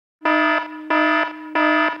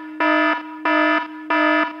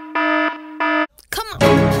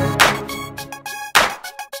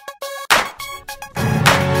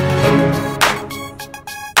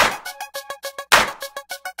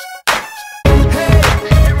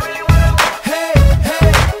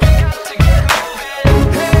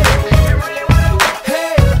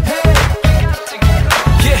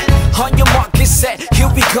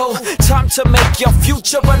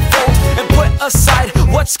future unfold and put aside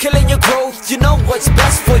what's killing your growth. You know what's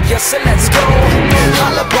best for you, so let's go.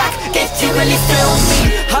 Holla back if you really feel me.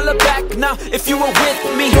 Holla back now if you were with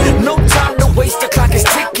me. No time to waste, the clock is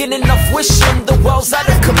ticking. Enough wishing, the world's out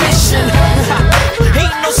of commission.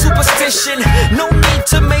 Ain't no superstition, no need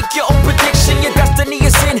to make your own prediction. Your destiny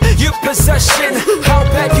is in your possession. How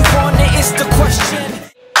bad you want it is the question.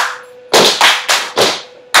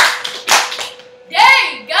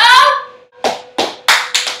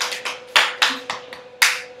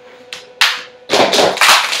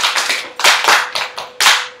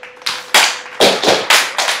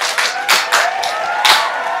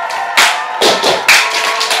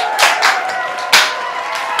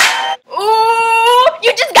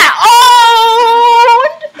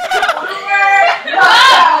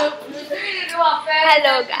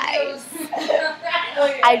 Hello guys,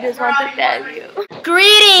 I just want to tell you.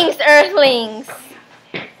 Greetings, Earthlings!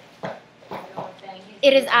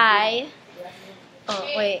 It is I. Oh,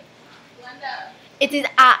 wait. It is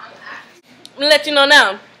I. I'm gonna let you know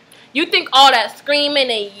now. You think all that screaming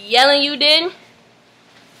and yelling you did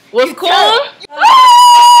was cool?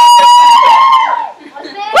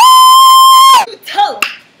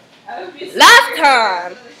 Last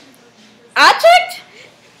time I checked,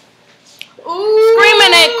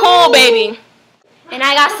 screaming ain't cool, baby. And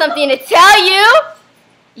I got something to tell you.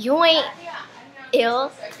 You ain't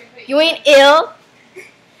ill. You ain't ill.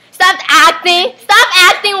 Stop acting. Stop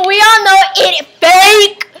acting. We all know it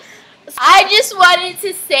fake. I just wanted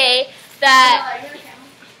to say that.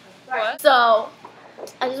 So,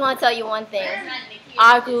 I just want to tell you one thing.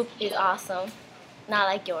 Our group is awesome. Not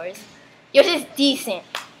like yours. Yours is decent.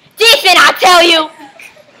 Decent, I tell you.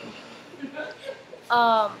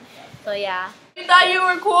 So yeah. You thought you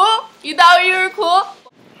were cool? You thought you were cool?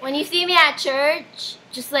 When you see me at church,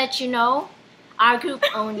 just let you know, our group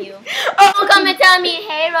own you. Don't come and tell me,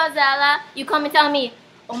 hey Rosella. You come and tell me,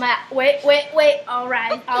 oh my, wait, all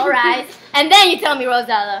right. And then you tell me,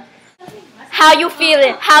 Rosella, how you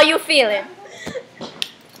feeling? How you feeling?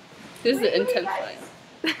 This is an intense fight.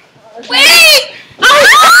 Wait!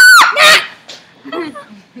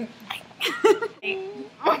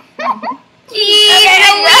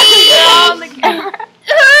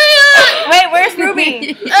 Wait, where's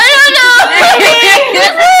Ruby? I don't know.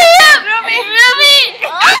 Ruby.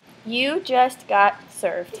 You just got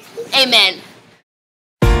served. Amen.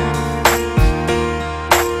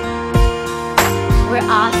 We're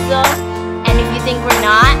awesome, and if you think we're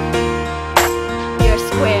not, you're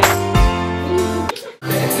square.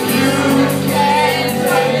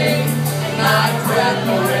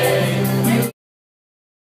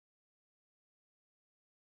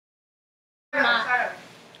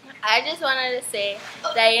 I just wanted to say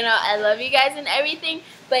that, you know, I love you guys and everything,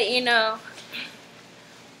 but, you know,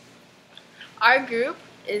 our group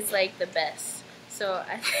is like the best. So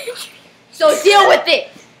I think. So deal with it.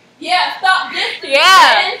 Yeah, stop this.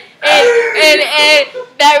 Yeah, and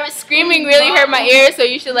that screaming really hurt my ears, so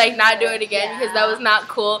you should like not do it again because that was not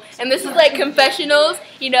cool. And this is like confessionals,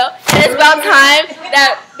 you know, and it's about time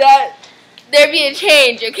that there be a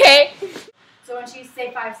change, okay? So when she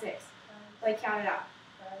say 5, 6, like count it out.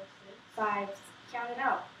 5, count it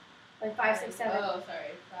out. Like 5, 6, 7. Oh,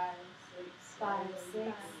 sorry. 5, 6,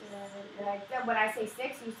 7. Like when I say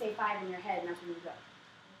 6, you say 5 in your head, and that's when you go.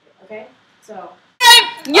 Okay? So.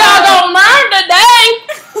 Y'all gonna learn today.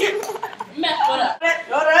 Mess what up?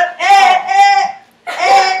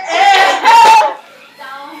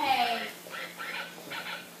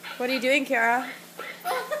 What are you doing, Kara?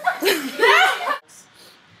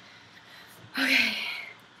 Okay.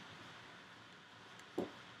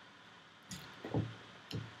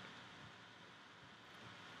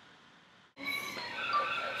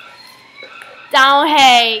 Don't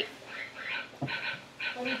hate.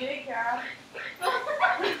 What are you doing, Kara?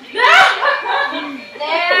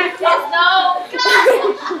 There's no.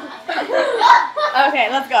 Okay,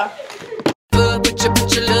 let's go.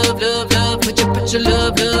 Put your love, put your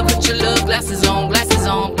love, glasses on, put your love,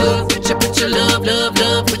 put your love,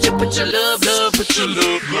 glasses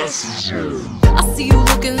on. I see you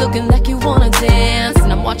looking like you wanna dance,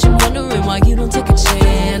 and I'm watching wondering why you don't take a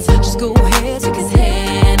chance. Just go ahead, take his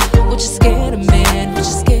hand, what you scared?